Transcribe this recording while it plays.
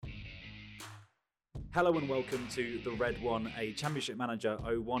Hello and welcome to The Red One, a Championship Manager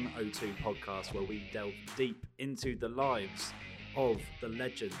 01-02 podcast where we delve deep into the lives of the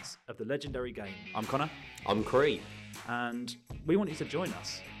legends of the legendary game. I'm Connor. I'm Cree. And we want you to join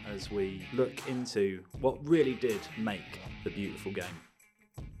us as we look into what really did make the beautiful game,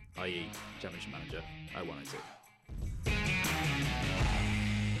 i.e. Championship Manager 01-02.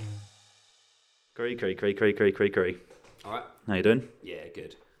 Cree. All right. How you doing? Yeah,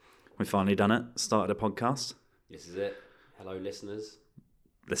 good. We've finally done it. Started a podcast. This is it. Hello, listeners.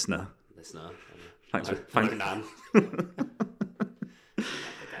 Listener. Thanks Hello, for Dan.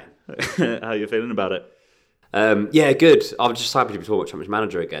 How are you feeling about it? Yeah, good. I'm just happy to be talking about Championship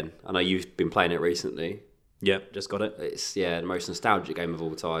Manager again. I know you've been playing it recently. Yeah, just got it. It's the most nostalgic game of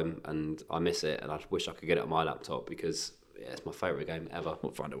all time, and I miss it. And I wish I could get it on my laptop because it's my favourite game ever.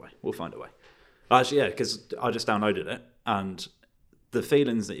 We'll find a way. Actually, yeah, because I just downloaded it, and the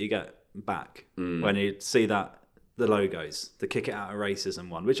feelings that you get back when you see the logos, the kick it out of racism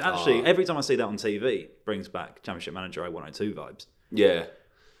one, which actually every time I see that on TV brings back Championship Manager 01-02 vibes. Yeah.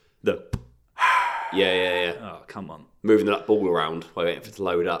 Yeah. Oh, come on. Moving that ball around while waiting for it to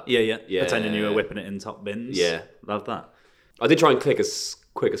load up. Yeah. Pretending you were whipping it in top bins. Yeah. Love that. I did try and click as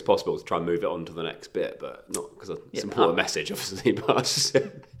quick as possible to try and move it on to the next bit, but not because it's an important message, obviously, but I just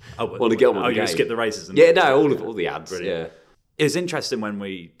want to get on with the game. You skip the racism? Yeah, no, all the ads. Brilliant. Yeah. It was interesting when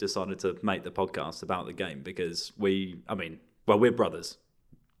we decided to make the podcast about the game because we're brothers.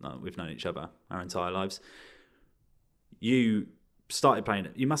 We've known each other our entire lives. You started playing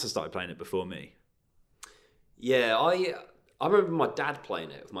it. You must have started playing it before me. Yeah, I remember my dad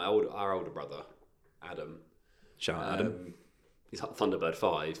playing it with our older brother, Adam. Shout out, Adam. He's at Thunderbird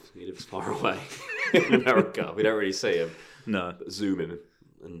 5. He lives far away in America. We don't really see him. No. Zoom him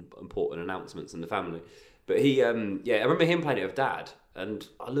and important announcements in the family. But I remember him playing it with Dad, and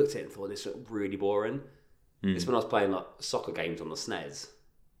I looked at it and thought this looked really boring. It's when I was playing like soccer games on the SNES.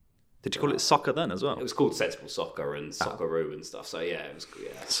 Did you call it soccer then as well? It was called Sensible Soccer and Socceroo and stuff. So yeah, it was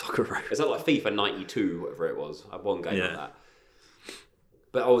Socceroo. It's like FIFA 92, whatever it was. I had one game like that.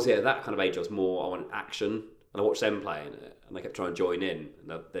 But I was at that kind of age. I wanted action, and I watched them playing it, and they kept trying to join in,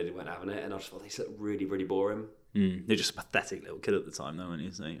 and they weren't having it, and I just thought these look really, really boring. You're just a pathetic little kid at the time, though, weren't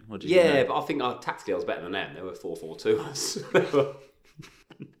you? So, what did you know? But I think tactically I was better than them. They were 4-4-2 us.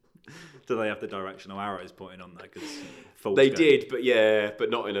 Do they have the directional arrows pointing on there? They did, but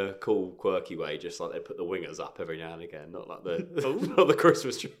not in a cool, quirky way. Just like they put the wingers up every now and again, not like not the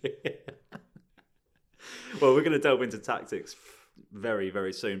Christmas tree. Well, we're going to delve into tactics very,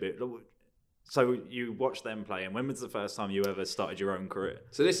 very soon. But so you watched them play, and when was the first time you ever started your own career?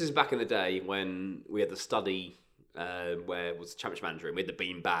 So this is back in the day when we had the study where it was Championship Manager, and we had the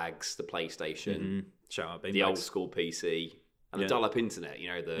bean bags, the PlayStation, Shout out bean the bags. old school PC, and the dial-up internet. You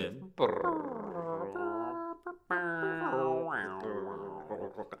know the.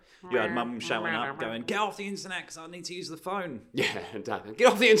 You had mum shouting up, going, "Get off the internet, because I need to use the phone." Yeah, and Dad, get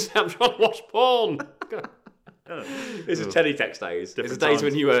off the internet. I'm trying to watch porn. This is teletext days. It's the days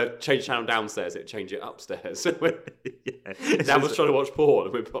when you change the channel downstairs, it change it upstairs. Dad was trying to watch porn,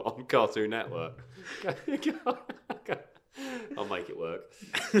 and we put on Cartoon Network. I'll make it work.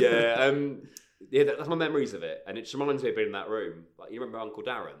 Yeah, that's my memories of it, and it just reminds me of being in that room. Like, you remember Uncle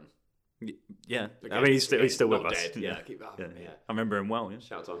Darren? Yeah, okay. I mean he's still with us. Dead. Yeah, I remember him well. Yeah.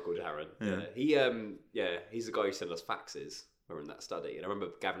 Shout out to Uncle Darren. Yeah. He's the guy who sent us faxes. We were in that study, and I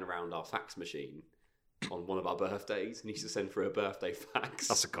remember gathering around our fax machine on one of our birthdays, and he used to send for a birthday fax.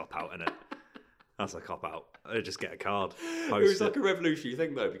 That's a cop out, isn't it? That's a cop out. Just get a card. It was like a revolutionary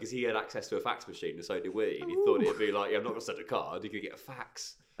thing though, because he had access to a fax machine, and so did we. And he thought it'd be like, I'm not going to send a card. You could get a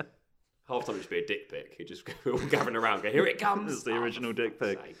fax. Half the time it'd just be a dick pic. He'd just go gathering around, go, here it comes. It's the original dick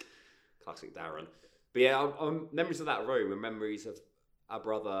pic. Classic Darren. But yeah, memories of that room and memories of our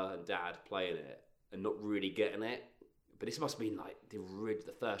brother and Dad playing it and not really getting it. But this must have been like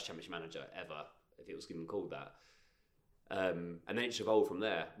the first Championship Manager ever, if it was even called that. And then it just evolved from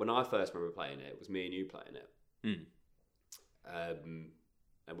there. When I first remember playing it, it was me and you playing it.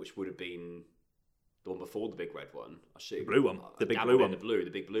 And which would have been the one before the big red one. The blue one. The big blue one. The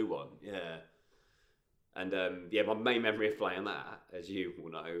big blue one, yeah. And my main memory of playing that, as you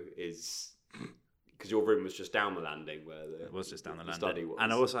will know, is because your room was just down the landing where it was just down the landing. Study was.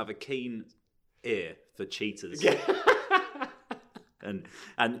 And I also have a keen ear for cheaters. Yeah.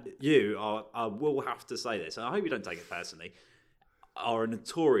 and you are, I will have to say this, and I hope you don't take it personally, are a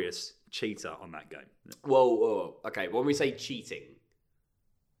notorious cheater on that game. Well, okay. When we say cheating,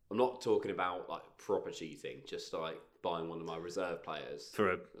 I'm not talking about like proper cheating, just like buying one of my reserve players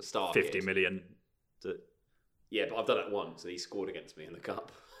for a star 50 kid. million. Yeah, but I've done it once, and he scored against me in the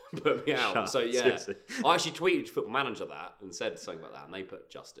cup put me out. Shut So up, yeah, seriously. I actually tweeted Football Manager that and said something about that, and they put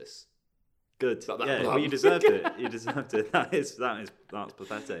justice. Good. Like that Yeah, well, blunt. you deserved it. You deserved it. That's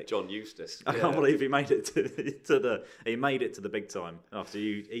pathetic. John Eustace. I can't believe he made it he made it to the big time after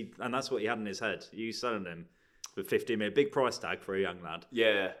and that's what he had in his head. You selling him for 50 million, big price tag for a young lad,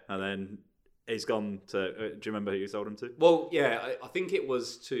 Yeah. and then he's gone to. Do you remember who you sold him to? Well, yeah, I think it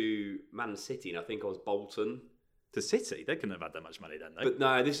was to Man City, and I think I was Bolton. To City. They couldn't have had that much money then, though. But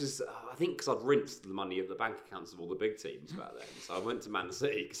no, this is, I think, because I'd rinsed the money of the bank accounts of all the big teams back then. So I went to Man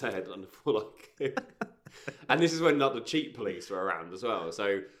City because I had done full and this is when like the cheat police were around as well.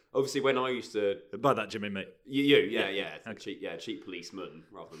 So obviously, when I used to, By that, Jimmy, mate. cheat policeman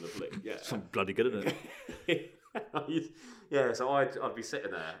rather than the police. Yeah, It's bloody good, isn't it? yeah, so I'd be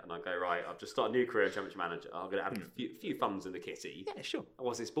sitting there and I'd go, right, I've just started a new career in Championship Manager. I'm going to add a few funds in the kitty. Yeah, sure. I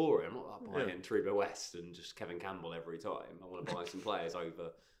was this boring. I'm not buying Truba West and just Kevin Campbell every time. I want to buy some players over. I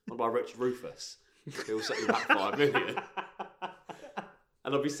want to buy Richard Rufus. He'll set me back 5 million.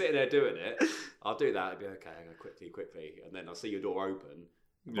 And I'll be sitting there doing it. I'll do that. I'll be okay. I go quickly. And then I'll see your door open.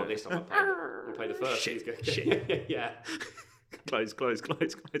 By this time, I'll play the first. Shit. Yeah. Close. What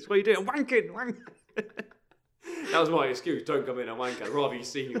are you doing? Wanking. That was my excuse. Don't come in and wank. I'd rather you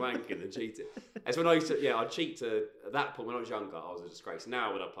see me wanking than cheating. It's when I used to, I'd cheat to, at that point when I was younger, I was a disgrace.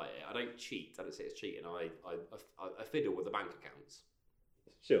 Now when I play it, I don't cheat. I don't say it's cheating. I fiddle with the bank accounts.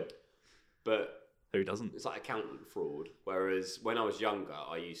 Sure. But Who doesn't? it's like accountant fraud. Whereas when I was younger,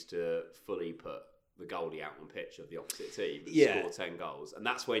 I used to fully put the goalie out on pitch of the opposite team and score 10 goals. And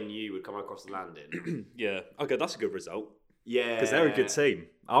that's when you would come across the landing. Yeah. Okay, that's a good result. Yeah. Because they're a good team.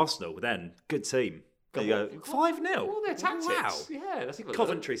 Arsenal, then, good team. There you go. 5-0. Well, their tactics. Wow. Yeah, that's even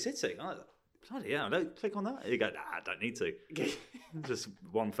Coventry City. Oh, bloody hell, don't click on that. You go, nah, I don't need to. Just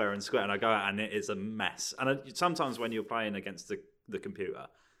one fair and square. And I go out and it is a mess. And sometimes when you're playing against the computer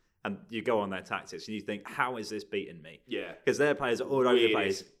and you go on their tactics and you think, how is this beating me? Yeah. Because their players are all over the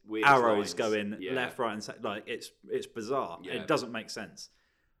place. Arrows going left, right, and like it's bizarre. Yeah. It doesn't make sense.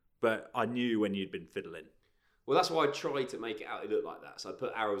 But I knew when you'd been fiddling. Well, that's why I tried to make it out it looked like that. So I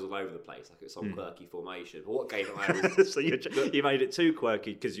put arrows all over the place, like it's some quirky formation. But what gave it arrows? So you made it too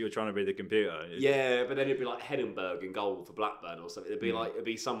quirky because you were trying to be the computer. Yeah, but then it'd be like Heddenberg in goal for Blackburn or something. It'd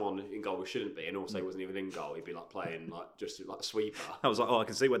be someone in goal who shouldn't be, and also wasn't even in goal. He'd be like playing like just like a sweeper. I was like, I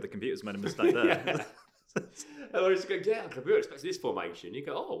can see where the computer's made a mistake there. Yeah. And I just go, the computer expects this formation. You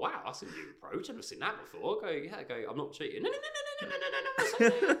go, oh wow, that's a new approach. I've never seen that before. I go, I'm not cheating. No. Can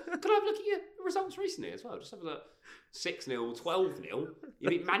I have a look at your results recently as well? Just have a look. 6-0, 12-0. You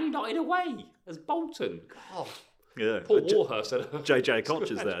beat Man United away as Bolton. God. Yeah. Paul Warhurst. JJ Koch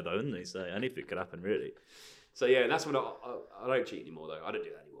is there though, isn't he? So anything could happen really. So yeah, that's when I don't cheat anymore though. I don't do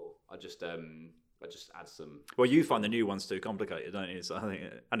that anymore. I just add some. Well, you find the new ones too complicated, don't you? So I think,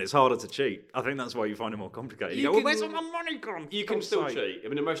 and it's harder to cheat. I think that's why you find it more complicated. You go, well, where's all my money gone? You can still cheat. I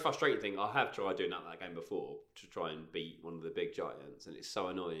mean, the most frustrating thing, I have tried doing that game before to try and beat one of the big giants, and it's so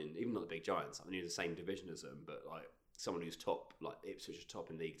annoying. Even not the big giants, I'm in the same division as them, but like someone who's top, like Ipswich is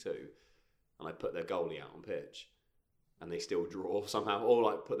top in League Two, and I put their goalie out on pitch. And they still draw somehow, or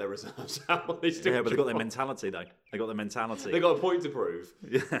like put their reserves out. They still but they've got their mentality though. They got the mentality. They got a point to prove.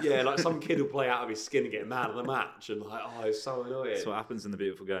 Yeah, like some kid will play out of his skin and get mad at the match, and like, oh, it's so annoying. That's what happens in the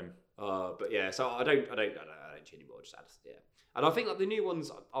beautiful game. But yeah, so I don't cheat anymore. Just add, and I think like the new ones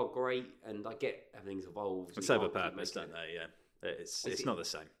are great, and I get everything's evolved. It's over purpose, don't they? Yeah, it's not the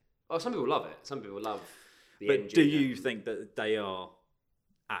same. Oh, some people love it. Some people love the but engine. Do you think that they are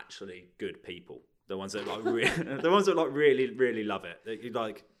actually good people? The ones that really, really love it.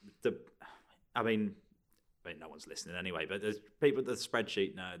 I mean, no one's listening anyway. But there's people, the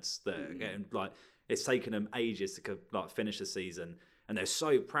spreadsheet nerds that are getting like it's taken them ages to like finish the season, and they're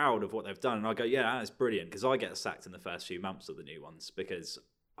so proud of what they've done. And I go, yeah, that's brilliant because I get sacked in the first few months of the new ones because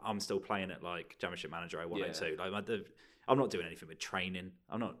I'm still playing it like Championship Manager 102. Like I'm not doing anything with training.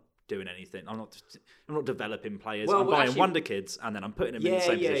 I'm not doing anything. I'm not developing players. I'm buying wonder kids and then I'm putting them in the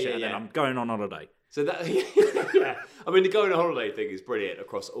same position and then I'm going on holiday. So that yeah, I mean the going on holiday thing is brilliant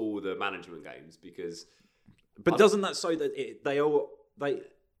across all the management games because. But doesn't that show that they are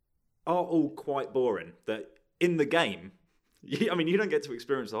all quite boring? That in the game, you don't get to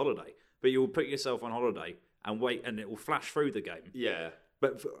experience the holiday, but you'll put yourself on holiday and wait, and it will flash through the game. Yeah.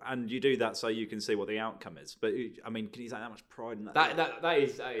 And you do that so you can see what the outcome is. But I mean, can you take that much pride in that? That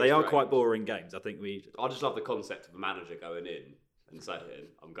is they are quite boring games. I think I just love the concept of a manager going in and saying,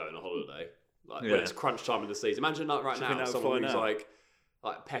 "I'm going on holiday." Like when it's crunch time of the season. Imagine like right now, someone who's like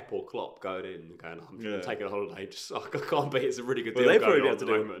Pep or Klopp going in and going, I'm taking a holiday. Just I can't beat. It's a really good deal. They probably be able to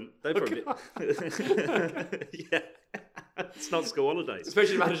do it. They probably. Yeah. It's not school holidays.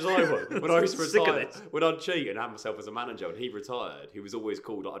 Especially managers I were. When I used to Sick of retire, this. when I'd cheat and have myself as a manager and he retired, he was always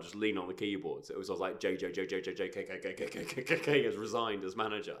called, I'd just lean on the keyboard. So it was like JJ has resigned as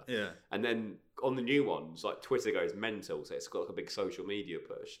manager. Yeah. And then on the new ones, like Twitter goes mental, so it's got like a big social media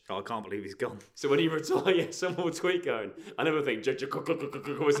push. Oh, I can't believe he's gone. So when he retired, someone will tweet going, I never think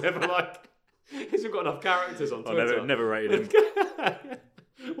JJ was ever like, he's got enough characters on Twitter. I never rated him.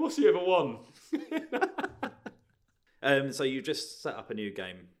 What's he ever won? So you just set up a new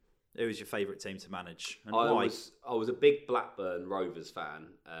game. Who was your favourite team to manage? And I why? was a big Blackburn Rovers fan.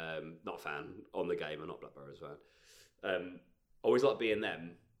 Not fan on the game, I'm not Blackburn fan. I always liked being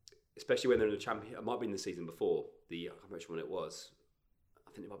them, especially when they're in the champion. It might have been the season before. I can't remember which one it was.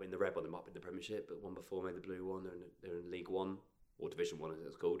 I think it might have been the red one. It might have been the Premiership, but the one before maybe the blue one. They're in League One or Division One, as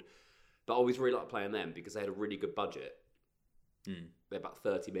it's called. But I always really liked playing them because they had a really good budget. They had about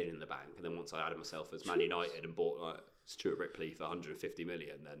 30 million in the bank, and then once I added myself as Man United and bought like Stuart Ripley for 150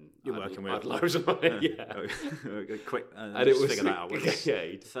 million, then You're working with I'd loads of money. Yeah. Quick, And it was figure that out.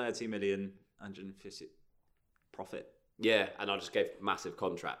 yeah, 30 million, 150 profit. yeah, and I just gave massive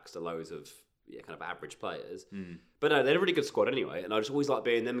contracts to loads of kind of average players. But no, they had a really good squad anyway, and I just always liked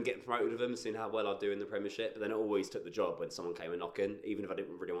being them and getting promoted with them, seeing how well I'd do in the Premiership. But then I always took the job when someone came and knocking, even if I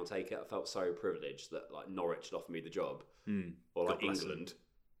didn't really want to take it. I felt so privileged that like Norwich had offered me the job, or like God bless England.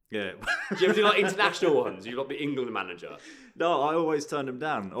 Yeah. Do you ever do like international ones? You got the England manager. No, I always turned them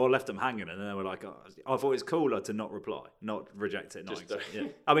down or left them hanging, and then they were like, oh, I thought it's cooler to not reply, not reject it. Not Just accept. Yeah.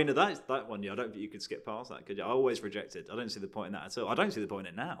 I mean, that one, I don't think you could skip past that, could you? I always rejected. I don't see the point in that at all. I don't see the point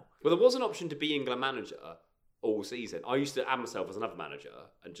in it now. Well, there was an option to be England manager all season. I used to add myself as another manager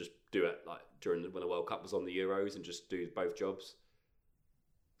and just do it like when the World Cup was on the Euros and just do both jobs.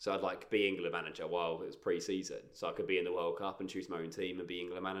 So I'd like be England manager while it was pre-season, so I could be in the World Cup and choose my own team and be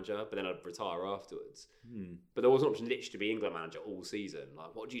England manager. But then I'd retire afterwards. But there was an option literally to be England manager all season.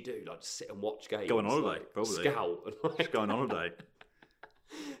 Like, what do you do? Like, just sit and watch games. Go on holiday, like, probably. Scout. And, like, Just go on holiday.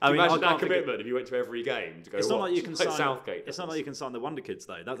 I mean, imagine I that can't think commitment if you went to every game to go. It's not watch, like you can sign Southgate. It's not like you can sign the Wonder Kids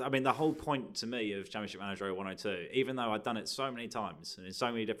though. I mean, the whole point to me of Championship Manager 102, even though I'd done it so many times and in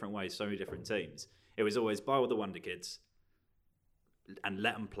so many different ways, so many different teams, it was always buy all the Wonder Kids and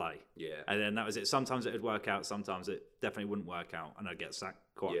let them play. Yeah. And then that was it. Sometimes it would work out, sometimes it definitely wouldn't work out, and I'd get sacked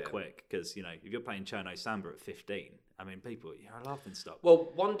quite quick because if you're playing Cherno Samba at 15, I mean, people, you're a laughing stock.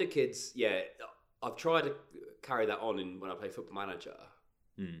 Well, Wonder Kids, I've tried to carry that on when I play Football Manager.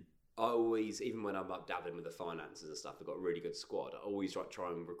 I always, even when I'm like dabbling with the finances and stuff, I've got a really good squad. I always try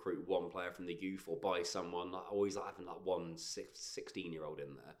and recruit one player from the youth or buy someone. I always like having like one 16-year-old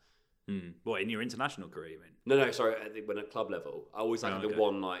in there. What, in your international career, you mean? No, sorry, when at club level. I always like the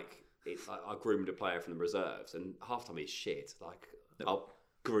one, like, it's like I groomed a player from the reserves, and half time he's shit. Like,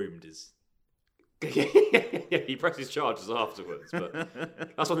 groomed is... yeah, he presses charges afterwards, but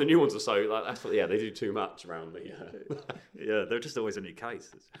that's why the new ones are so, like, that's what, they do too much around me. Yeah, they're just always in your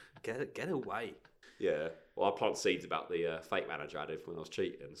case. Get away. Yeah. Well, I plant seeds about the fake manager I did when I was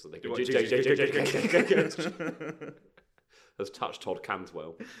cheating, so they could has touched Todd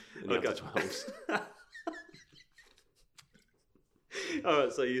Cantwell in the under 12s. All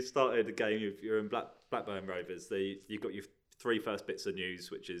right, so you started the game. You're in Blackburn Rovers. You've got your three first bits of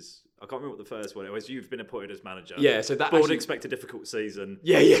news, which is I can't remember what the first one was. You've been appointed as manager. Yeah, so that board actually... expect a difficult season.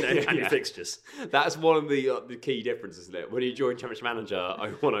 Yeah, and your fixtures. That's one of the key differences, isn't it? When you join Championship Manager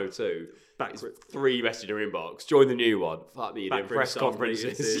 0102, it's 3 messages in your inbox. Join the new one. Fuck me, doing press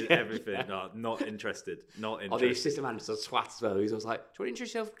conferences, everything. No, not interested. Not interested. Oh, the assistant manager's a twat as well. He's always like, "Do you want to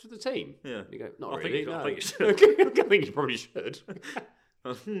introduce yourself to the team?" Yeah. And you go, "Not really. I think you should. I think you probably should."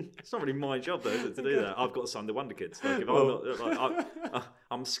 It's not really my job though, is it, to do that. I've got to sign the Wonder Kids. Like, if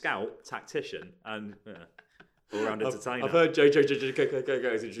I'm scout, tactician, and all-round entertainer. I've heard JJ is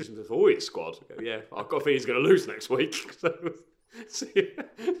introducing himself for his squad. Yeah, I've got a feeling he's going to lose next week. So see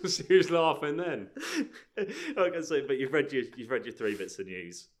who's laughing then. Okay, so but you've read your 3 bits of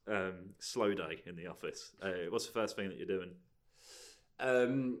news. Slow day in the office. What's the first thing that you're doing?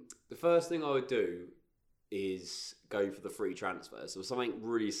 The first thing I would do is go for the free transfers. There was something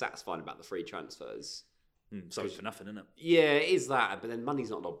really satisfying about the free transfers. Something for nothing, isn't it? Yeah, it is that, but then money's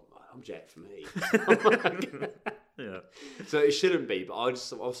not an object for me. Yeah. So it shouldn't be, but I was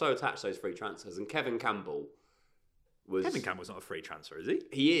so attached to those free transfers. And Kevin Campbell's not a free transfer, is he?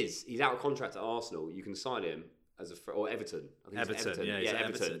 He is. He's out of contract at Arsenal. You can sign him as or Everton. I think Everton. Yeah,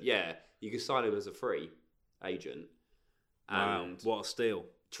 Everton. Yeah, you can sign him as a free agent. Wow, And what a steal!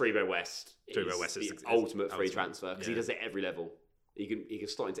 Trebo West is the ultimate free transfer because he does it at every level. He can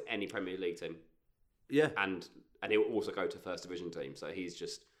slot into any Premier League team. Yeah, and he'll also go to first division team. So he's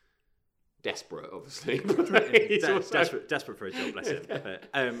just desperate, obviously. Desperate for a job, bless him. But,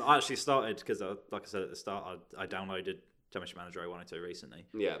 I actually started because, like I said at the start, I downloaded Championship Manager 0102 recently.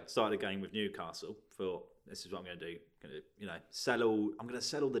 Yeah. Started a game with Newcastle. Thought this is what I'm going to do. Sell all. I'm going to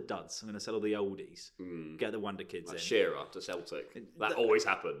sell all the duds. I'm going to sell all the oldies. Get the wonder kids Like in. Shearer to Celtic. That always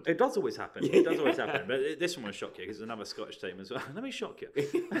happened. It does always happen. It does always happen. But this one will shock you because it's another Scottish team as well. Let me shock you.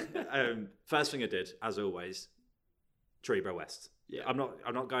 First thing I did, as always, Trebo West. Yeah. I'm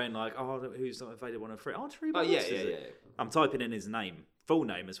not going like, who's not available on a free? Trebo Oh, West. yeah. I'm typing in his name, full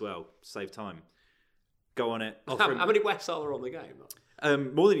name as well, save time. Go on it. How many Wests are there on the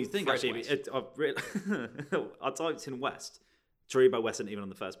game? More than you think, Fred actually. I typed in West. Trebo West isn't even on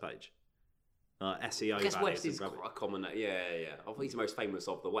the first page. SEO. I guess values West is and rubbish. quite a common. Yeah. I think he's the most famous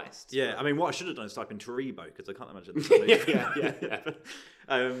of the West. Yeah, I mean, what I should have done is type in Trebo because I can't imagine.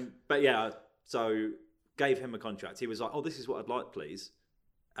 Yeah. But yeah, so gave him a contract. He was like, "Oh, this is what I'd like, please."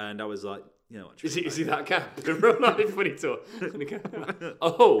 And I was like, "You know what? Is he that camp in real life when he talk?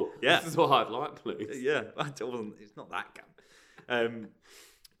 Oh, yeah. This is what I'd like, please. Yeah, it's not that camp.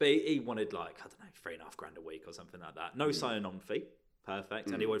 But he wanted like, I don't know, $3,500 a week or something like that. No sign-on fee.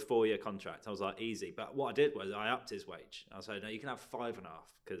 Perfect. And he wanted 4-year contract. I was like, easy. But what I did was I upped his wage. I said, no, you can have 5.5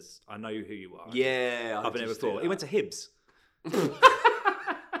 because I know who you are. Yeah, I've been here before. He went to Hibs.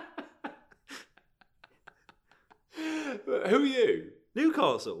 Who are you?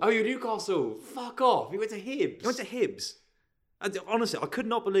 Newcastle. Oh, you're Newcastle. Fuck off. He went to Hibs. He went to Hibs. Honestly, I could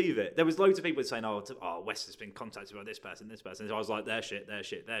not believe it. There was loads of people saying, West has been contacted by this person. So I was like, their shit.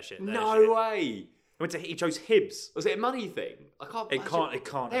 No way. He chose Hibs. Was it a money thing? I can't. It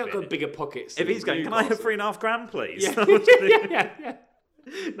can't. They have got bigger pockets. If he's going, can I have $3,500, please? Yeah.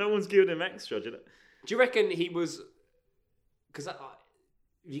 No one's giving him extra. Do you reckon he was? Because if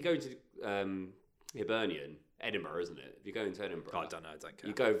you go to Hibernian, Edinburgh, isn't it? If you go into Edinburgh, I don't know. I don't care.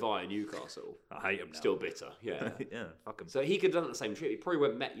 You go via Newcastle. I hate him now. Still bitter. Yeah. Yeah. Fuck him. So he could have done the same trip. He probably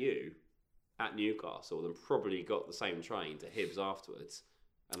went and met you at Newcastle and probably got the same train to Hibs afterwards.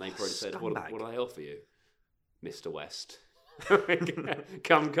 And they probably said, what do I offer you, Mr. West?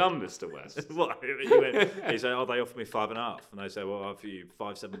 come, Mr. West. What? He said, they offered me 5.5. And they said, well, I'll offer you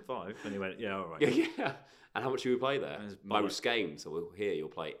 5.75. And he went, yeah, all right. Yeah. And how much do you play there? Most games. So here you'll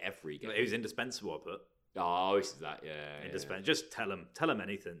play every game. He was indispensable, I put. Oh, this is that, yeah. Indispensable. Just tell him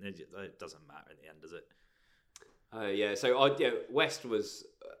anything. It doesn't matter in the end, does it? Yeah. So West was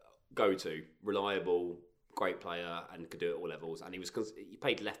go-to, reliable, great player, and could do it at all levels. And he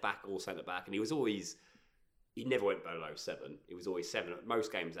played left back or centre back, and he never went below 7. He was always 7.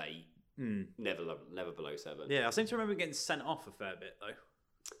 Most games 8. Never below 7. Yeah, I seem to remember getting sent off a fair bit though.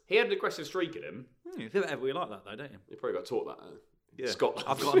 He had an aggressive streak in him. You feel you like that though, don't you? You probably got taught that. Yeah. Scotland.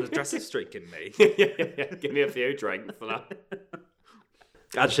 I've got an aggressive streak in me. yeah. Give me a few drinks for that.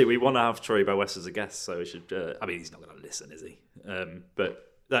 Actually, we want to have Trebo West as a guest, so we should. He's not going to listen, is he?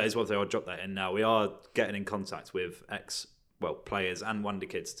 But that is one thing. I'll drop that in now. We are getting in contact with players and wonder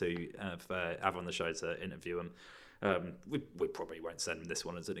kids to have on the show to interview them. We probably won't send this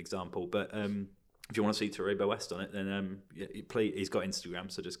one as an example, but if you want to see Trebo West on it, then please, he's got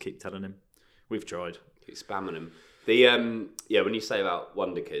Instagram, so just keep telling him. We've tried. Keep spamming him. When you say about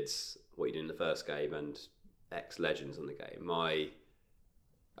wonder kids, what you did in the first game and ex-legends on the game, my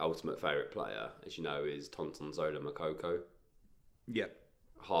ultimate favourite player, as you know, is Tonton Zola Makoko. Yeah.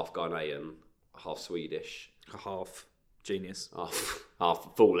 Half Ghanaian, half Swedish. Half genius.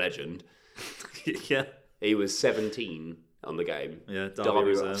 Half full legend. Yeah. He was 17 on the game. Yeah,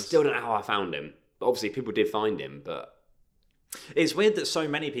 Derby I still don't know how I found him. But obviously people did find him, but... It's weird that so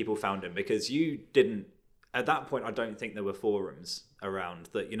many people found him because you didn't... At that point, I don't think there were forums around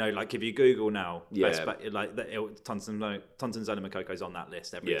that. Like if you Google now, Tonton Zola Makoko's on that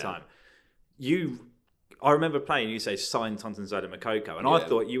list every time. I remember playing. You say sign Tonton Zola Makoko, and I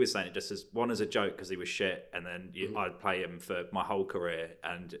thought you were saying it just as a joke because he was shit, and then I'd play him for my whole career,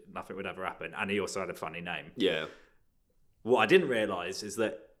 and nothing would ever happen. And he also had a funny name. Yeah. What I didn't realise is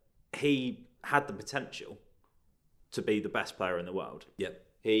that he had the potential to be the best player in the world. Yep.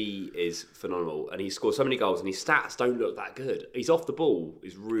 He is phenomenal, and he scored so many goals, and his stats don't look that good. He's off the ball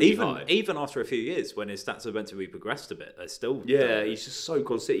is really high. Even after a few years, when his stats are meant to be progressed a bit, they're still... Yeah, he's just so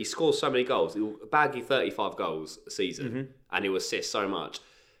consistent. He scores so many goals. He'll baggy 35 goals a season, and he'll assist so much.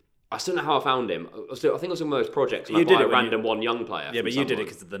 I still don't know how I found him. I think it was one of those projects where I buy a random one young player. Yeah, but you did it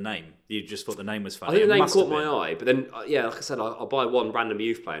because of the name. You just thought the name was funny. I think the name caught my eye, but then, like I said, I'll buy one random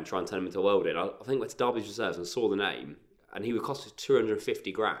youth player and try and turn him into a worldie. I think I went to Derby's Reserves and saw the name, and he would cost us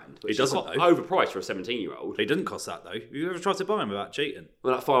 $250,000. Which he doesn't, is overpriced for a 17-year-old. He didn't cost that, though. Have you ever tried to buy him without cheating?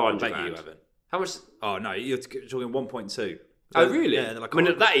 Well, like $500,000. I bet you haven't. How much? Oh, no, you're talking 1.2. Oh, really? Yeah, they're like, I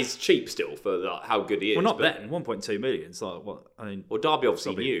mean, that is cheap still for like, how good he is. well, not but, then. 1.2 million. It's like what? I mean, Well, Derby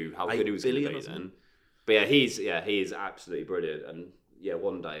obviously Probably knew how 8 good he was going to billion be or something. then. But yeah, he is absolutely brilliant. And yeah,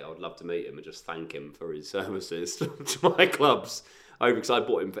 one day I would love to meet him and just thank him for his services to my clubs. Over because I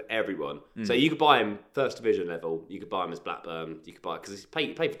bought him for everyone. So you could buy him first division level. You could buy him as Blackburn. You could buy because he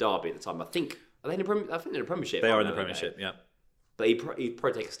played for Derby at the time. I think are they in the I think they're in the Premiership. they are I in the know, Premiership. Yeah. But he'd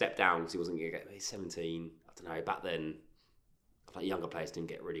probably take a step down because he wasn't going to get. He's 17. I don't know. Back then, like younger players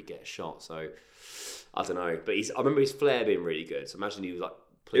didn't really get a shot. So I don't know. But I remember his flair being really good. So imagine he was like.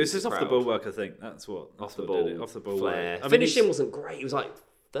 It was just off the ball work, I think. That's what. Off the what ball. did it. Off the ball Flair. work. I mean, Finishing wasn't great. He was like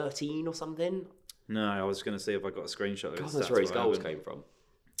 13 or something. No, I was going to see if I got a screenshot of God his knows stats, where his but I goals haven't. came from.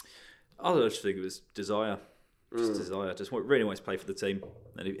 I just think it was desire. Just desire. Just really wants to play for the team.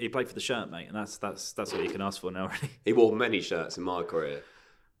 And he played for the shirt, mate. And that's what you can ask for now, really. He wore many shirts in my career.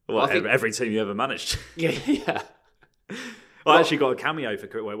 Well, I think- every team you ever managed. Yeah. I actually got a cameo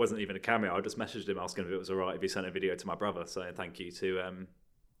for. Well, it wasn't even a cameo. I just messaged him asking if it was all right if he sent a video to my brother. So thank you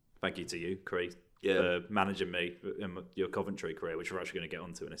to you, Cree, for managing me in your Coventry career, which we're actually going to get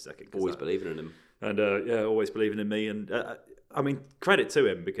onto in a second. Always believing in him. And always believing in me. And I mean, credit to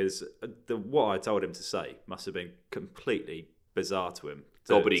him because what I told him to say must have been completely bizarre to him.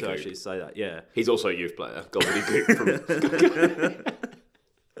 To Gobbledygook. actually say that, yeah. He's also a youth player. Gobbledygook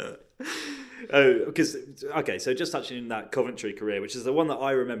Because so just touching on that Coventry career, which is the one that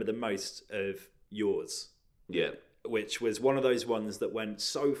I remember the most of yours, Yeah. which was one of those ones that went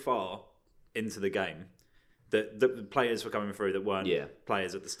so far into the game that the players were coming through that weren't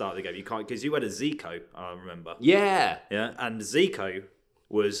players at the start of the game. You can't because you had a Zico, I remember. Yeah. Yeah, and Zico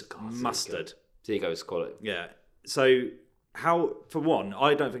was mustard. Zico's quality. Yeah. So how, for one,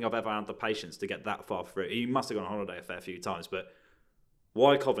 I don't think I've ever had the patience to get that far through. He must have gone on holiday a fair few times, but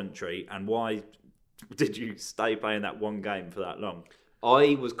why Coventry and why did you stay playing that one game for that long?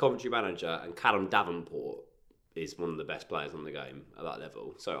 I was Coventry manager, and Callum Davenport is one of the best players on the game at that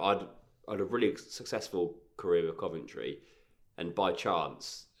level. So I'd had a really successful career with Coventry, and by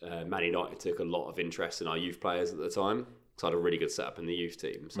chance, Man United took a lot of interest in our youth players at the time. So I had a really good setup in the youth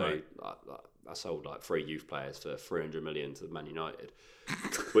team. So Right. I sold like 3 youth players for 300 million to Man United,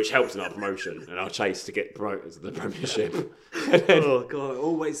 which helped in our promotion and our chase to get promoted to the Premiership. Oh god,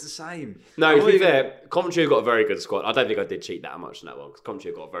 always the same. No, to be fair, Coventry have got a very good squad. I don't think I did cheat that much in that one because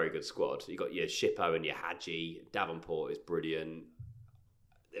Coventry have got a very good squad. You got your Shippo and your Hadji. Davenport is brilliant.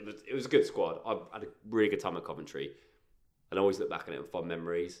 It was a good squad. I had a really good time at Coventry, and I always look back on it with fond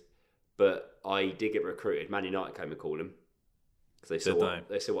memories. But I did get recruited. Man United came and called him because they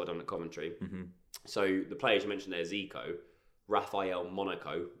saw what I'd done at Coventry. Mm-hmm. So the players you mentioned there, Zico, Raphael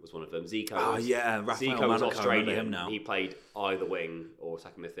Monaco was one of them. Zico was Raphael Zico was Monaco, I remember Australian. him now. He played either wing or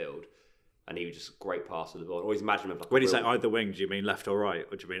attacking midfield, and he was just a great passer of the ball. I always imagine him like When you say either wing, do you mean left or right?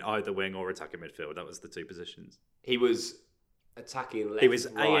 Or do you mean either wing or attacking midfield? That was the two positions. he was attacking left. He was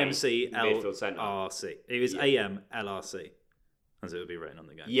right, AMC midfield centre. LRC. He was AM LRC, as it would be written on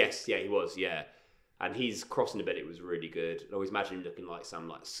the game. Yes, yeah, he was, yeah. And his crossing ability was really good. I always imagine him looking like some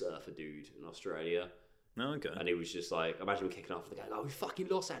like surfer dude in Australia. No, okay. And he was just like, imagine him kicking off the game. Oh, we fucking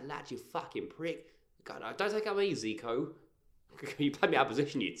lost that lad, you fucking prick. God, don't take out me, Zico. You played me out of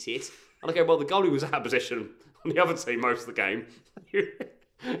position, you tit. And I go, well, the goalie was out of position on the other team most of the game. He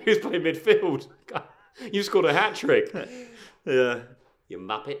was playing midfield. God, you scored a hat trick. Yeah. You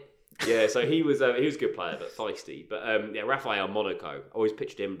muppet. Yeah, so he was a good player, but feisty. But Raphael Monaco. I always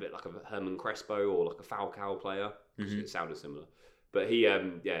pictured him a bit like a Herman Crespo or like a Falcao player. It sounded similar. But he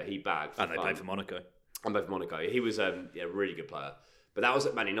bagged. And they played for Monaco. And both Monaco. He was a really good player. But that was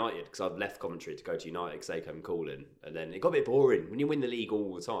at Man United because I'd left Coventry to go to United because they came calling. And then it got a bit boring. When you win the league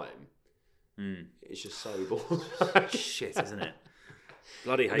all the time, it's just so boring. Shit, isn't it?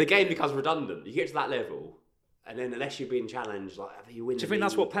 Bloody hate The game becomes redundant. You get to that level, and then unless you're being challenged, like you win. Do you think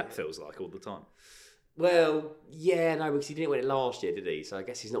that's what Pep feels like all the time? Well, yeah, no, because he didn't win it last year, did he? So I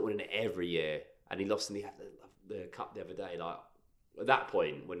guess he's not winning it every year, and he lost in the cup the other day. Like at that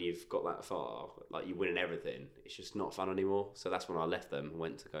point, when you've got that far, like you're winning everything, it's just not fun anymore. So that's when I left them and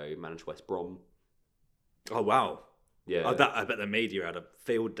went to go manage West Brom. Oh wow. Yeah, I bet the media had a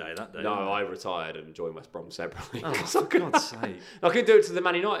field day that day. No, I retired and joined West Brom separately. Oh, for God's sake. I couldn't do it to the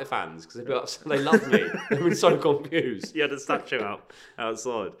Man United fans because they'd be like, they love me. They've been so confused. You had a statue out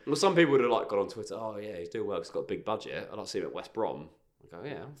outside. Well, some people would have like gone on Twitter, oh yeah, he's doing well because he's got a big budget. I'd like to see him at West Brom. I go,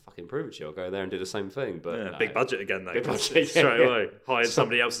 yeah, I'll fucking prove it to you. I'll go there and do the same thing. But Yeah, no. big budget again though. Big budget, Straight yeah. away. Hired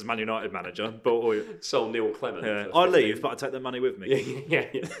somebody else's Man United manager. Bought all your... Sold Neil Clement. Yeah, for I 15. leave, but I take the money with me. Yeah.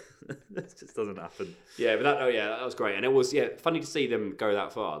 It just doesn't happen. Yeah, but that was great. And it was, funny to see them go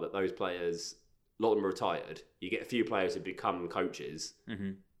that far, that those players a lot of them are retired. You get a few players who become coaches.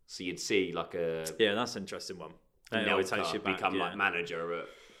 Mm-hmm. So you'd see like a that's an interesting one. Nelka become like manager at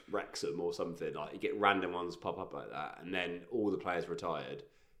Wrexham or something. Like you get random ones pop up like that, and then all the players retired,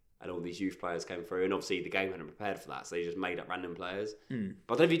 and all these youth players came through, and obviously the game hadn't prepared for that, so they just made up random players. But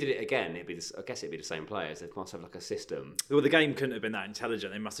I don't know if you did it again, I guess it'd be the same players. They must have like a system. Well, the game couldn't have been that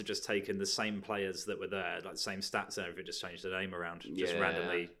intelligent. They must have just taken the same players that were there, like the same stats and everything, just changed the name around, just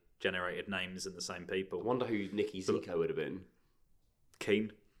randomly generated names and the same people. I wonder who Nicky Zico would have been.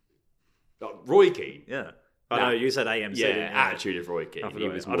 Keane. Roy Keane? Yeah. I know, you said AMC. Yeah, attitude of Roy Keane. I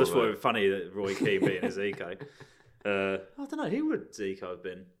just thought it was funny that Roy Keane being a Zico. I don't know, who would Zico have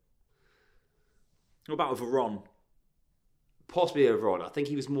been? What about Veron? Possibly a Veron. I think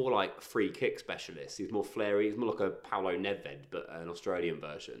he was more like free kick specialist. He was more flary. He was more like a Paulo Nedved, but an Australian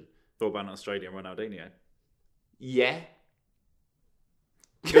version. What about an Australian Ronaldinho? Yeah.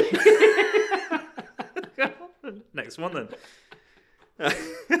 Next one then.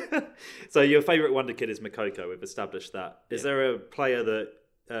 So your favourite wonder kid is Makoko. We've established that. Is there a player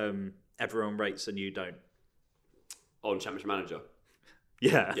that everyone rates and you don't? On Championship Manager.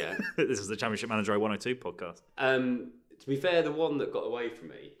 Yeah. This is the Championship Manager 102 podcast. To be fair, the one that got away from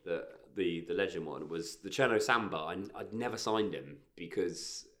me, the legend one, was the Cherno Samba. I'd never signed him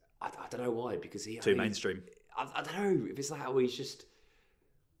because I don't know why. Because too mainstream. I don't know if it's that or he's just.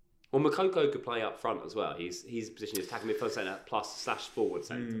 Well, Makoko could play up front as well. His position is attacking midfield centre plus / forward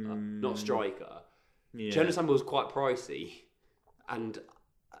centre, not striker. Yeah. Cherno Samba was quite pricey, and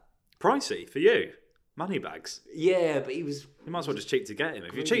pricey for you. Money bags. Yeah, but he was. You might as well just cheat to get him.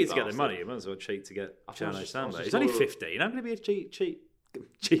 If you cheat to get the money, you might as well cheat to get Cherno Samba. He's only 15. I'm going to be a cheeky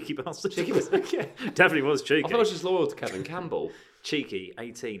bastard. Cheeky bastard. Yeah, definitely was cheeky. I thought I was just loyal to Kevin Campbell. Cheeky,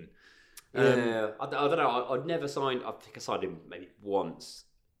 18. Yeah, I don't know. I'd never signed. I think I signed him maybe once.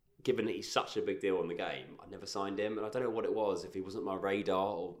 Given that he's such a big deal in the game, I never signed him, and I don't know what it was. If he wasn't on my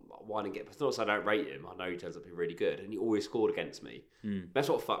radar, or why I didn't get. It's not so I don't rate him. I know he turns out to be really good, and he always scored against me. That's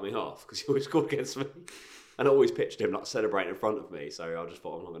what fucked me off because he always scored against me, and I always pitched him like celebrating in front of me. So I just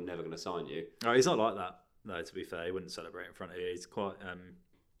thought I'm never going to sign you. Oh, he's not like that. No, to be fair, he wouldn't celebrate in front of you. He's quite.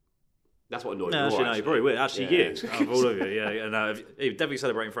 That's what annoyed me. Actually, no, he probably would. Actually, yeah. You, out of all of you, yeah. No, he'd definitely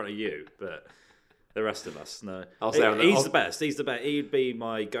celebrate in front of you, but. The rest of us, no. He's the best. He's the best. He'd be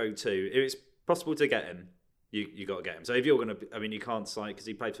my go-to. If it's possible to get him, you got to get him. So if you're going to, you can't sign because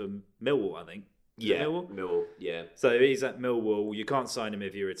he played for Millwall, I think. Millwall, yeah. So if he's at Millwall, you can't sign him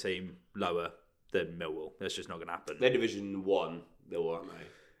if you're a team lower than Millwall. That's just not going to happen. They're Division 1, Millwall, aren't they?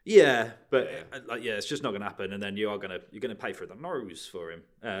 Yeah, but it's just not going to happen. And then you're going to pay for the nose for him.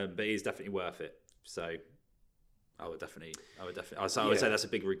 But he's definitely worth it. So. I would definitely. I would say that's a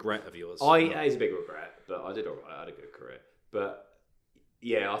big regret of yours. It is a big regret, but I did all right. I had a good career. But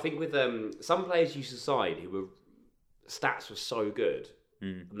yeah, I think with some players you sign who were stats were so good,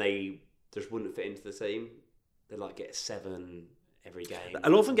 and they just wouldn't fit into the team. They like get 7 every game. A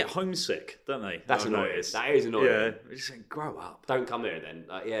lot of them get homesick, don't they? That's annoying. That is annoying. Yeah, just saying, grow up. Don't come here then.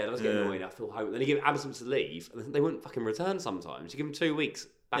 That was getting annoying. I feel home. Then you give absence to leave, and they wouldn't fucking return. Sometimes you give them 2 weeks.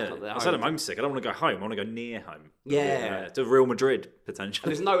 I said I'm homesick. I don't want to go home. I want to go near home. Yeah, to Real Madrid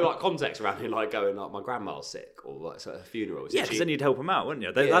potentially. And there's no like context around it, like going like my grandma's sick or like at a funeral. Yeah, because then you'd help them out, wouldn't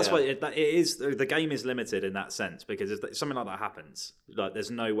you? That's why it is. The game is limited in that sense because if something like that happens, like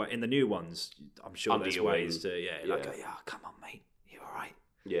there's no way in the new ones. I'm sure there's ways to come on, mate, you all right?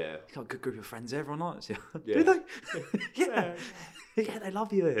 Yeah, you got a good group of friends. Everyone likes you. Yeah. Do they? yeah, they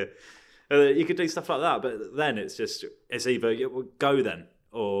love you here. You could do stuff like that, but then it's either go then.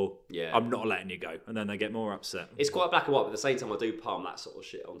 Or I'm not letting you go, and then they get more upset. It's quite black and white, but at the same time, I do palm that sort of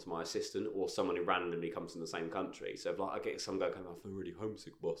shit onto my assistant or someone who randomly comes from the same country. So if like I get some guy coming, I feel really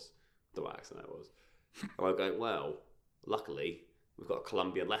homesick, boss. I don't know what accent that was. And I go, well, luckily we've got a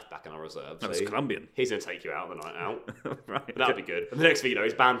Colombian left back in our reserve. That's so Colombian. He's going to take you out the night out. Right, that'd be good. And the next thing you know,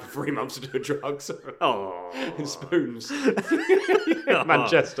 he's banned for 3 months to do drugs. In spoons.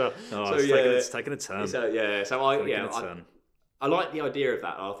 Manchester. It's taking a turn. I like the idea of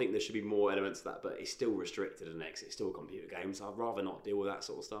that, and I think there should be more elements of that, but it's still restricted, and it's still a computer game, so I'd rather not deal with that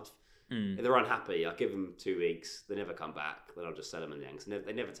sort of stuff. If they're unhappy, I'll give them 2 weeks, they never come back, then I'll just sell them in the end, because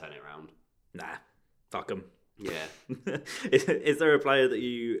they never turn it around. Nah, fuck them. Yeah. Is there a player that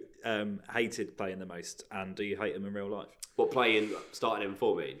you hated playing the most, and do you hate them in real life? What, starting him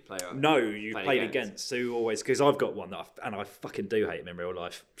for me? No, you played against. So always, because I've got one that I fucking do hate him in real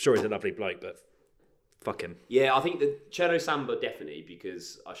life. Sure, he's a lovely bloke, but fuck him. Yeah, I think the Cherno Samba definitely,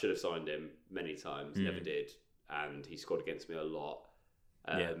 because I should have signed him many times, never did, and he scored against me a lot.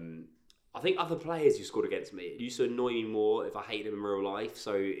 I think other players who scored against me, it used to annoy me more if I hated them in real life.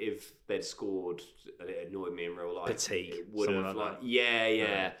 So if they'd scored and it annoyed me in real life, Petit, it would have someone like that.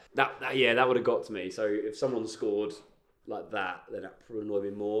 yeah. That would have got to me. So if someone scored like that, then that probably annoyed me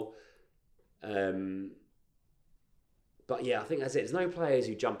more. But yeah, I think that's it. There's no players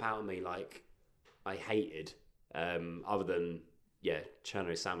who jump out at me like I hated, other than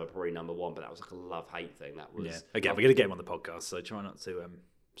Cherno Samba probably number one, but that was like a love-hate thing. That was Again, we're gonna get him on the podcast, so try not to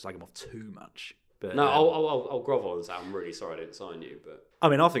slag him off too much. But no, I'll grovel and say I'm really sorry I didn't sign you, but I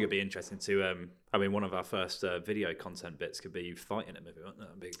mean, I think it'd be interesting to. One of our first video content bits could be you fighting him if you want.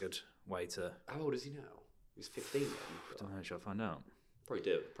 That'd be a good way to. How old is he now? He's 15 then. I don't know. Shall I find out? Probably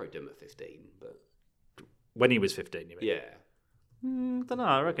do him at 15, but When he was 15, you mean? yeah. Don't know.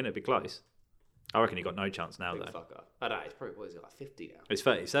 I reckon it'd be close. I reckon he got no chance now, Big though. fucker. I don't know, he's probably, what is it, like 50 now? He's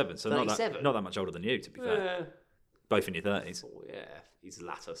 37, so 37? not that much older than you, to be fair. Both in your 30s. Oh, yeah. He's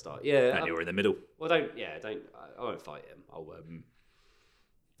latter start. Yeah. And you're in the middle. Well, I won't fight him. I'll,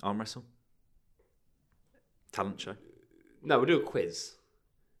 Arm wrestle? Talent show? no, we'll do a quiz.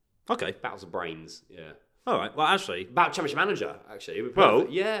 Okay. Battles of Brains. Yeah. All right. Well, actually, About Championship Manager, actually. It'd be Well-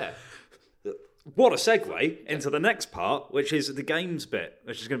 perfect. yeah. what a segue into the next part, which is the games bit,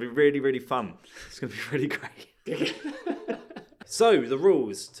 which is going to be really, really fun. It's going to be really great. So, the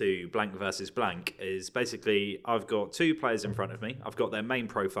rules to blank versus blank is basically I've got two players in front of me. I've got their main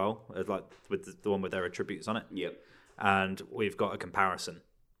profile, like with the one with their attributes on it. Yep. And we've got a comparison.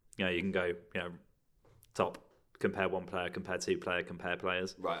 You know, you can go, top, compare one player, compare two player, compare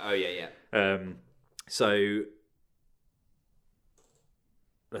players. Right. Oh, yeah. So,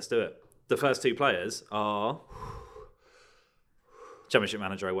 let's do it. The first two players are Championship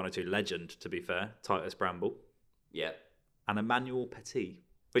Manager 0102 legend, to be fair, Titus Bramble, Yeah. and Emmanuel Petit,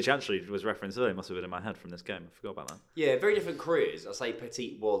 which actually was referenced earlier, must have been in my head from this game. I forgot about that. Yeah, very different careers. I say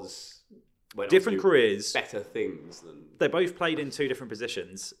Petit went on Different to careers. better things than... They both played in two different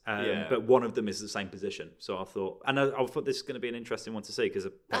positions, but one of them is the same position. So I thought this is going to be an interesting one to see because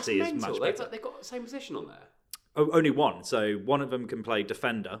That's Petit is mental. much better. They've got the same position on there. Oh, only one. So one of them can play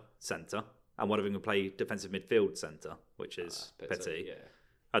defender, centre, and one of them can play defensive midfield centre, which is Petit. Yeah.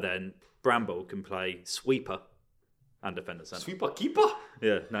 And then Bramble can play sweeper and defender centre. Sweeper keeper?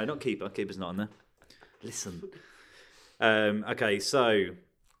 Yeah, no, not keeper. Keeper's not on there. Listen. Okay, so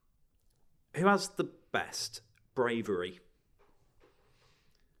who has the best bravery?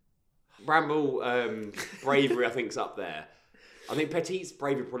 Bramble, bravery, I think, is up there. I think Petit's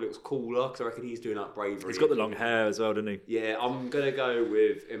bravery probably looks cooler because I reckon he's doing up bravery. He's got the long hair as well, doesn't he? Yeah, I'm going to go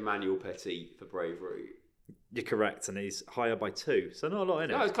with Emmanuel Petit for bravery. You're correct, and he's higher by 2, so not a lot in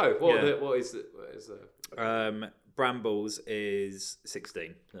it. No, it's close. What is the... Brambles is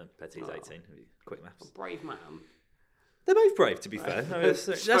 16. Petty's 18. Quick maths. Brave man. They're both brave, to be fair. I mean,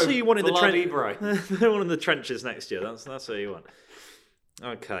 that's who you want in the bloody trenches. They're one in the trenches next year. That's who you want.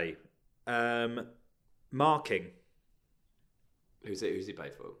 Okay. Marking. Who's he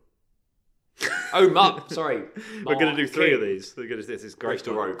paid for? Oh, Mark. Sorry. We're going to do 3 of these. This is great.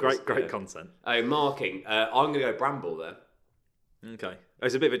 Bristol Rovers, Great yeah. content. Oh, marking. I'm going to go Bramble there. Okay.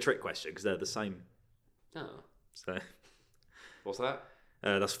 It's a bit of a trick question because they're the same. Oh. So What's that?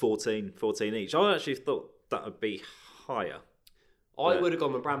 that's 14 each. I actually thought that would be higher. I would have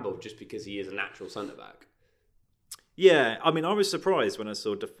gone with Bramble just because he is a natural centre back. Yeah, I mean, I was surprised when I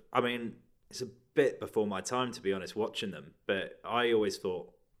saw. It's a bit before my time, to be honest, watching them. But I always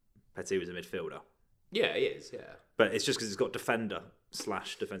thought Petit was a midfielder. Yeah, he is. Yeah. But it's just because he's got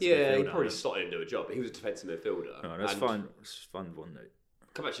defender/defensive midfielder. Yeah, he probably slotted into a job, but he was a defensive midfielder. No, that's fine. It's fun, wasn't it?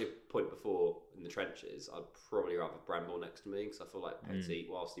 Come back to your point before in the trenches, I'd probably rather Bramble next to me because I feel like Petit,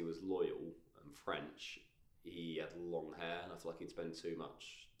 whilst he was loyal and French, he had long hair, and I feel like he'd spend too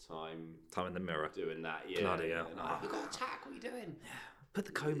much time in the mirror doing that. Yeah, Bloody hell. And I'm like, we've got to attack. What are you doing? Put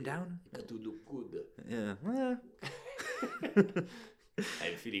the comb down. Got to look good. Yeah.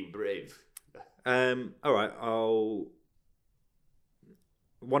 I'm feeling brave. All right.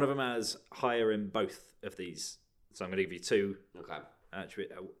 One of them has higher in both of these, so I'm going to give you 2. Okay. Actually,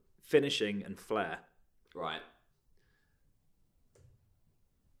 finishing and flair. Right.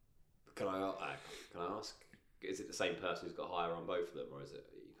 Can I ask? Is it the same person who's got higher on both of them, or is it?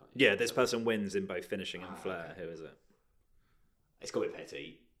 Yeah, this person wins in both finishing and flair. Okay. Who is it? It's got to be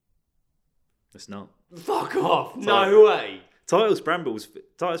Petit. It's not. Fuck off! No way. Titus Bramble's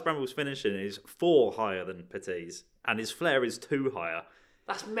finishing is 4 higher than Petit's, and his flair is 2 higher.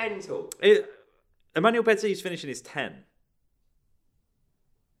 That's mental. Emmanuel Petit's finishing is 10.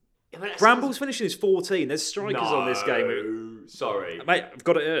 Yeah, but Bramble's finishing is 14. There's strikers on this game. Sorry. Mate, I've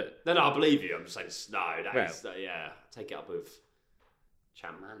got it here. No, I believe you. I'm just saying, no, that is, yeah, take it up with...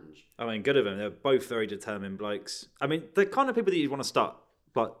 Chamange. I mean, good of them. They're both very determined blokes. I mean, the kind of people that you'd want to start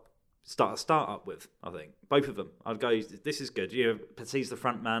a start-up with, I think. Both of them. I'd go, this is good. Petit's the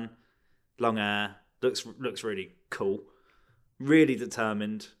front man, long hair, looks really cool, really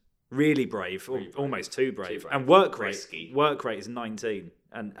determined, really brave, almost too brave. And work rate is 19,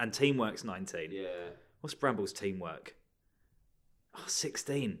 and teamwork's 19. Yeah. What's Bramble's teamwork?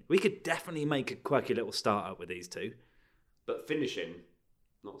 16. We could definitely make a quirky little start-up with these two. But finishing,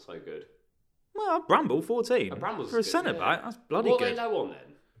 not so good. Well, Bramble, 14. Bramble's for a good, centre-back, that's bloody what good. What are they low on then?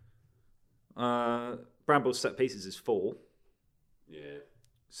 Bramble's set pieces is 4. Yeah.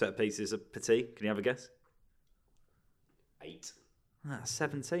 Set pieces are Petit. Can you have a guess? 8.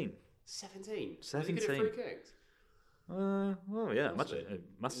 17. 17? 17. Was he good at free kicks? Well, yeah, Must it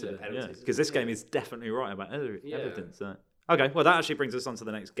must Yeah, have been. penalties, Because this game is definitely right about everything. So. Okay, well, that actually brings us on to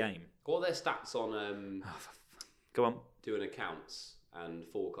the next game. What are their stats on Go on. doing accounts and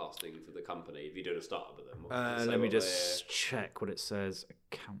forecasting for the company if you're doing a startup with them? Let me just check what it says.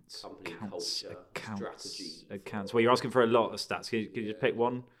 Accounts. Company accounts, culture, accounts, strategy. accounts. Well, you're asking for a lot of stats. Can you just pick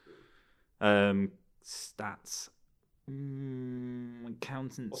one? Stats.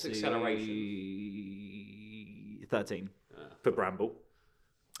 Accountancy. What's acceleration? 13 for Bramble.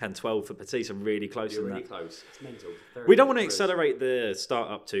 And 12 for Petit, so really close. You're really close. It's mental. We don't want to accelerate the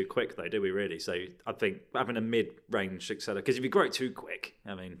start-up too quick, though, do we, really? So I think having a mid-range accelerator... Because if you grow it too quick,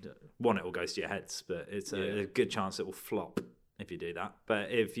 I mean, one, it will go to your heads, but it's a good chance it will flop if you do that.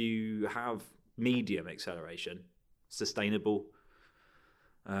 But if you have medium acceleration, sustainable,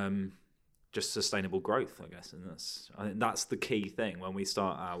 just sustainable growth, I guess. And I think that's the key thing when we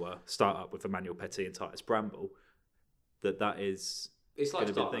start our start-up with Emmanuel Petit and Titus Bramble, that is... It's like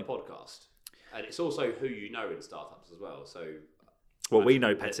starting a podcast. And it's also who you know in startups as well. So, well, we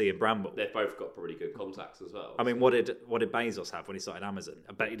know Petit and Bramble. They've both got pretty good contacts as well. I mean, what did Bezos have when he started Amazon?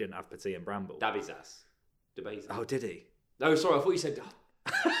 I bet he didn't have Petit and Bramble. Dabby's Bezos. Oh, did he? No, sorry, I thought you said...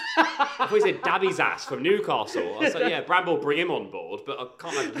 I thought you said Dabby's ass from Newcastle. I was like, yeah, Bramble, bring him on board, but I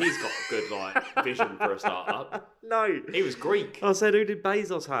can't imagine he's got a good vision for a startup. No. He was Greek. I said, who did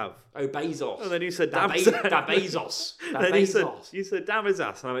Bezos have? Oh, Bezos. And then you said Bezos. You said Dabby's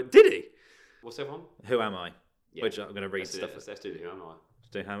ass. And I went, did he? What's that one? Who am I? Yeah. Which I'm going to read stuff. Let's do Who Am I?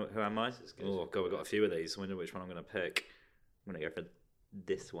 Who am I? Oh, God, we've got a few of these. I wonder which one I'm going to pick. I'm going to go for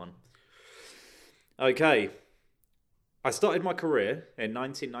this one. Okay. I started my career in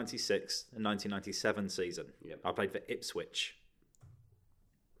 1996 and 1997 season. Yep. I played for Ipswich.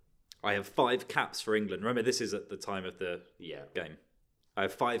 I have 5 caps for England. Remember, this is at the time of the game. I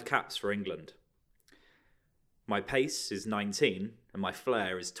have 5 caps for England. My pace is 19 and my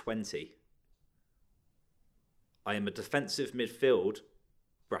flair is 20. I am a defensive midfield,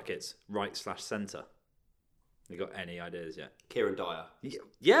 brackets, right/centre. You got any ideas yet? Kieran Dyer.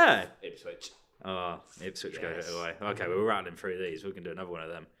 Yeah. Ipswich. Ipswich gave it away. Okay, we're rattling through these. We can do another one of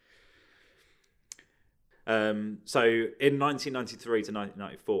them. So in 1993 to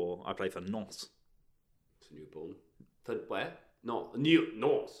 1994, I played for Nantes. It's Newborn. For where?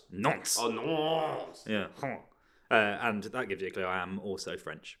 Nantes. Nantes. Oh, Nantes. Yeah. And that gives you a clue. I am also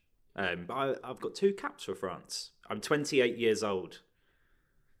French. But I've got 2 caps for France. I'm 28 years old.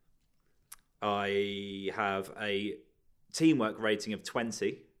 I have a teamwork rating of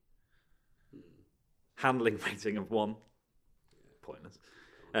 20. Handling rating of 1. Pointless.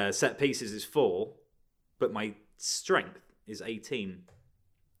 Set pieces is 4. But my strength is 18.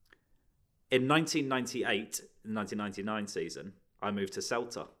 In 1998 and 1999 season, I moved to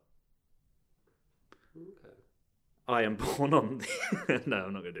Celta. Okay. I am born on... No,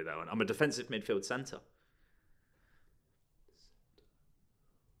 I'm not going to do that one. I'm a defensive midfield centre.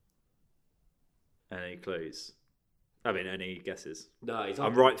 Any clues? I mean, any guesses? No,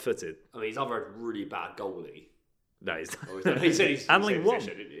 I'm right-footed. I mean, he's either a really bad goalie. No, he's He said he's handling one.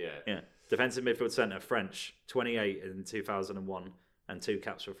 Yeah. Defensive midfield centre, French, 28 in 2001, and 2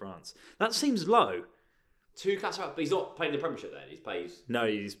 caps for France. That seems low. 2 caps, but he's not playing the Premiership then. No,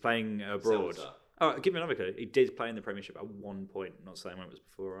 he's playing abroad. Celta. Oh, give me another clue. He did play in the Premiership at one point. Not saying when it was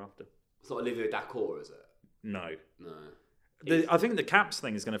before or after. It's not Olivier Dacour, is it? No. No. I think the caps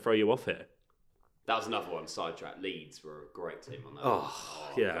thing is going to throw you off here. That was another one. Sidetrack. Leeds were a great team on that.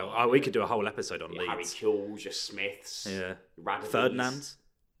 Yeah. God. We could do a whole episode on Harry Leeds. Kills, your Smiths. Yeah. Radicals. Ferdinand.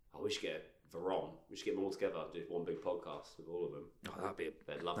 We should get Veron. We should get them all together. Do one big podcast with all of them. Oh, that'd be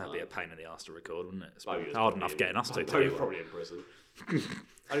a pain in the arse to record, wouldn't it? It's hard enough getting us to. Bo's probably in prison.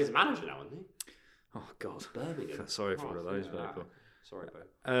 He's a manager now, isn't he? Oh God, Birmingham. Sorry for all of those people. Sorry, Bo.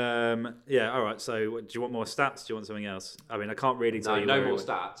 Yeah. All right. So, do you want more stats? Do you want something else? I mean, I can't really tell you. No more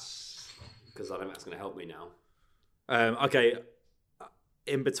stats because I don't think that's going to help me now. Okay.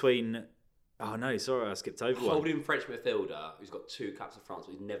 in between. Oh no, sorry, I skipped over one. Holding French midfielder who's got 2 caps for France,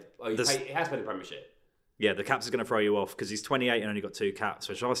 but he's never. Oh, he has played the Premiership. Yeah, the caps is going to throw you off because he's 28 and only got 2 caps,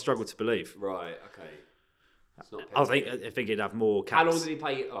 which I struggle to believe. Right. Okay. It's not I think he'd have more caps. How long did he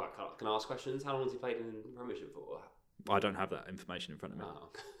play? Oh, can I ask questions? How long has he played in the Premiership for? I don't have that information in front of me. Oh.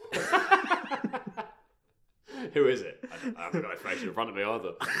 Who is it? I haven't got information in front of me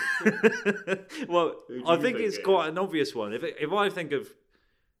either. Well, I think it's it quite an obvious one. If I think of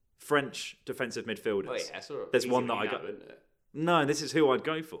French defensive midfielders, Oh yeah, sort of there's easy one for that you I now, got. isn't it? No, this is who I'd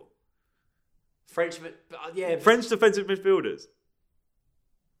go for. French, yeah. French defensive midfielders.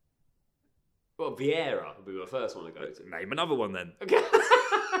 Well, Vieira would be my first one to go to. Name another one then. Okay.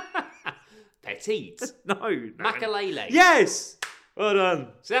 Petit. No. Makalele. Yes. Well done.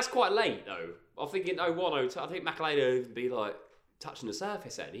 So that's quite late though. I'm thinking 01, 02. I think Makalele would be like touching the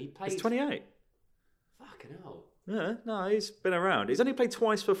surface then. He played. He's 28. Fucking hell. Yeah, no, he's been around. He's only played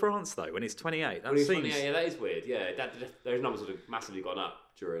twice for France though. When he's 28, that When he's seems. 28, yeah, that is weird. Yeah, those numbers would have massively gone up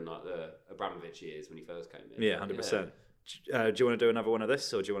during like the Abramovich years when he first came in. Yeah, 100%. Do you want to do another one of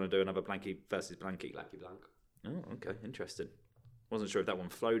this, or do you want to do another Blanky versus Blanky? Blanky Blank. Oh, okay, interesting. Wasn't sure if that one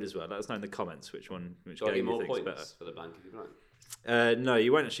flowed as well. Let us know in the comments which Do I game get you more think's points better. for the Blanky Blank? No,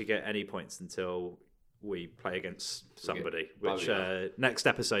 you won't actually get any points until we play against somebody. Which next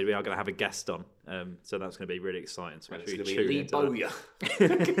episode we are going to have a guest on, so that's going to be really exciting. So It's make going sure to you be tune Lee into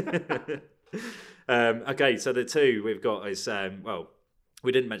Bowyer. that. Okay, so the two we've got is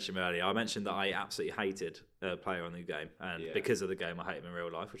we didn't mention him earlier. I mentioned that I absolutely hated a player on the game, and because of the game, I hate him in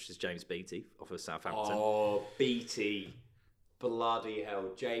real life, which is James Beattie off of Southampton. Oh, Beattie. Bloody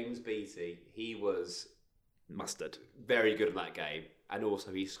hell. James Beattie. He was Mustard. very good in that game. And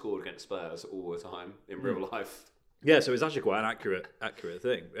also he scored against Spurs all the time in real life. Yeah, so it's actually quite an accurate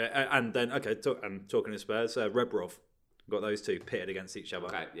thing. And then, talking to Spurs, Rebrov, got those two pitted against each other.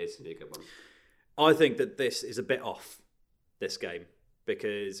 Okay, yes, indeed, good one. I think that this is a bit off, this game,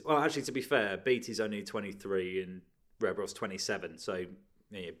 because, well, actually, to be fair, Beattie's only 23 and Rebrov's 27, so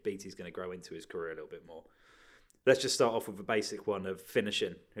Beattie's going to grow into his career a little bit more. Let's just start off with a basic one of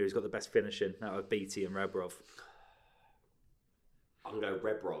finishing. Who's got the best finishing out of Beattie and Rebrov? I'm going to go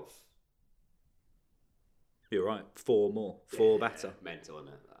Rebrov. You're right. 4 more. 4 better. Mental, isn't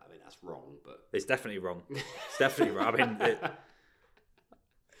it? I mean, that's wrong, but... It's definitely wrong. It's definitely wrong. I mean,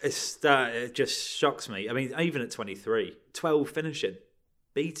 it just shocks me. I mean, even at 23, 12 finishing.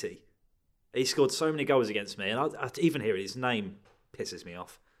 Beattie. He scored so many goals against me, and I even hear his name pisses me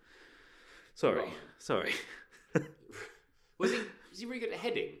off. Sorry. Was he really good at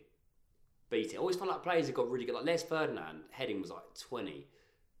heading? Beattie. I always felt like players have got really good. Like Les Ferdinand, heading was like 20.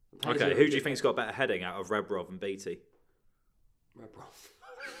 Okay, who do you think's got better heading out of Rebrov and Beattie? Rebrov.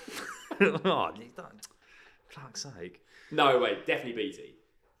 Oh, fuck's sake. No, wait, definitely Beattie.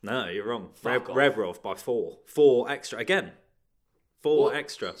 No, you're wrong. Fuck off. Rebrov by 4. 4 extra. Again. 4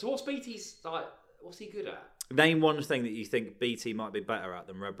 extra. So what's Beattie's, like, what's he good at? Name one thing that you think Beattie might be better at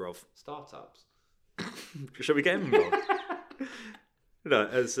than Rebrov. Startups. Shall we get him involved? No,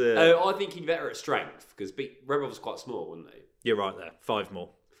 I think he'd be better at strength, because Rebrov was quite small, wasn't he? You're right there. 5 more.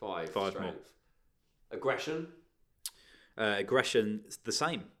 5 strength. more. Aggression? Aggression, the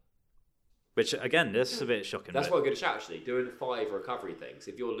same. Which, again, this is a bit shocking. That's quite a good shout, actually. Doing the 5 recovery things.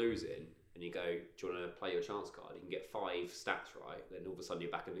 If you're losing and you go, do you want to play your chance card? You can get 5 stats right, then all of a sudden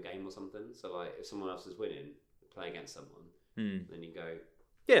you're back in the game or something. So, like, if someone else is winning, play against someone, then you go...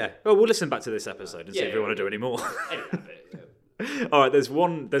 Yeah, well, we'll listen back to this episode and see if we want to do any more. All right, there's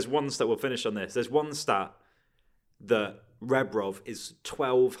one stat, we'll finish on this. There's one stat that Rebrov is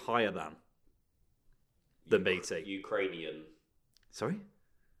 12 higher than Beattie. Ukrainian. Sorry?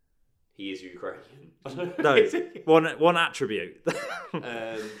 He is Ukrainian. No, one attribute.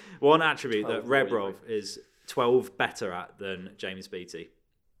 One attribute 12 that Rebrov is 12 better at than James Beattie.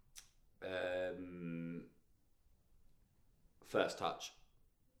 First touch.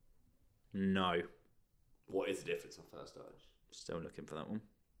 No. What is the difference on first touch? Still looking for that one.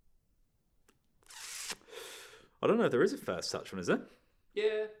 I don't know if there is a first touch one, is there?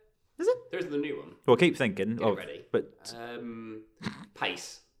 Yeah. Is it? There's the new one. Well, keep thinking. Get ready. But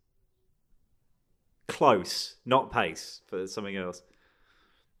pace. Close, not pace, but something else.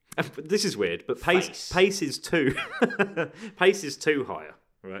 This is weird, but pace is 2. Pace is 2 higher,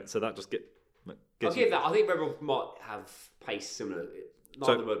 right? So that just I'll give that. I think Rebrov might have pace similar.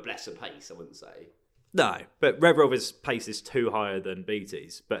 Neither of them are blessed of pace, I wouldn't say. No, but Rebrov's pace is 2 higher than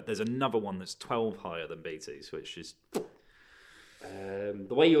Beattie's, but there's another one that's 12 higher than Beattie's, which is... the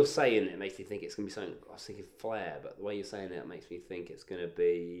way you're saying it makes me think it's going to be something... I was thinking flair, but the way you're saying it makes me think it's going to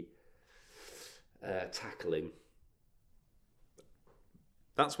be tackling.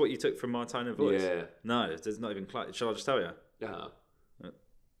 That's what you took from my tone of voice? Yeah. No, it's not even close. Shall I just tell you?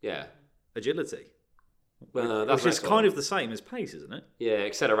 Yeah. Agility. Well, that's which is kind of the same as pace, isn't it? Yeah,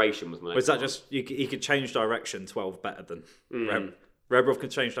 acceleration was my Or is that just, he could change direction 12 better than Rebrov could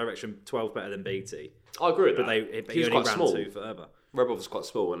change direction 12 better than BT. I agree with but that. He only ran small. 2 further. Rebrov was quite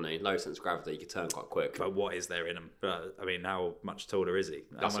small, wasn't he? Low sense of gravity, he could turn quite quick. But what is there in him? I mean, how much taller is he?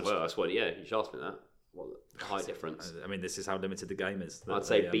 That's what, yeah, you should ask me that. What the high difference? I mean, this is how limited the game is. I'd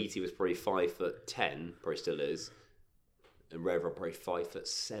say BT was probably 5'10", probably still is, and Rebrov probably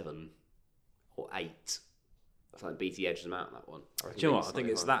 5'7" or 8. I think BT edges them out in that one. Do you know what? I think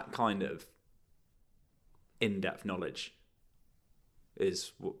it's that kind of in-depth knowledge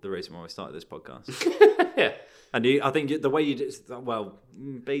is the reason why we started this podcast. Yeah. And I think the way you did,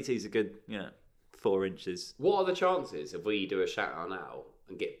 BT's a good 4 inches. What are the chances if we do a shout out now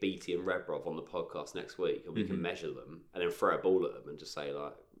and get BT and Rebrov on the podcast next week and we can measure them and then throw a ball at them and just say,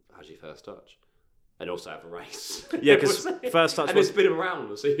 like, how's your first touch? And also have a race. Yeah, because first touch and then spin them around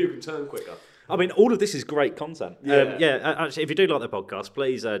and see who can turn quicker. I mean, all of this is great content. Yeah. Actually, if you do like the podcast,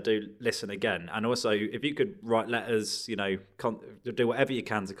 please do listen again. And also, if you could write letters, do whatever you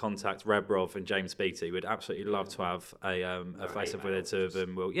can to contact Rebrov and James Beattie. We'd absolutely love to have a face-off with the two of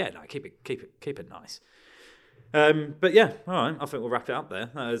them. Well, keep it nice. But yeah, all right. I think we'll wrap it up there.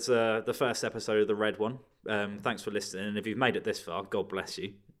 That was the first episode of the Red One. Thanks for listening. And if you've made it this far, God bless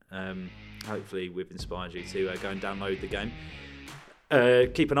you. Hopefully, we've inspired you to go and download the game.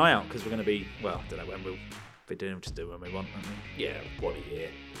 Keep an eye out because we're going to be, I don't know when we'll be doing. We'll just do it when we want, won't we? Yeah, one a year,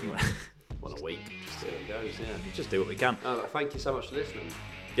 one a week. Just see how it goes. Yeah, just do what we can. Thank you so much for listening.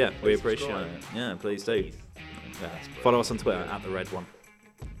 Yeah, we appreciate it. Yeah, please do. Follow us on Twitter @TheRedOne.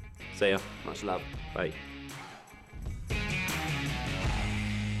 See ya. Much love. Bye.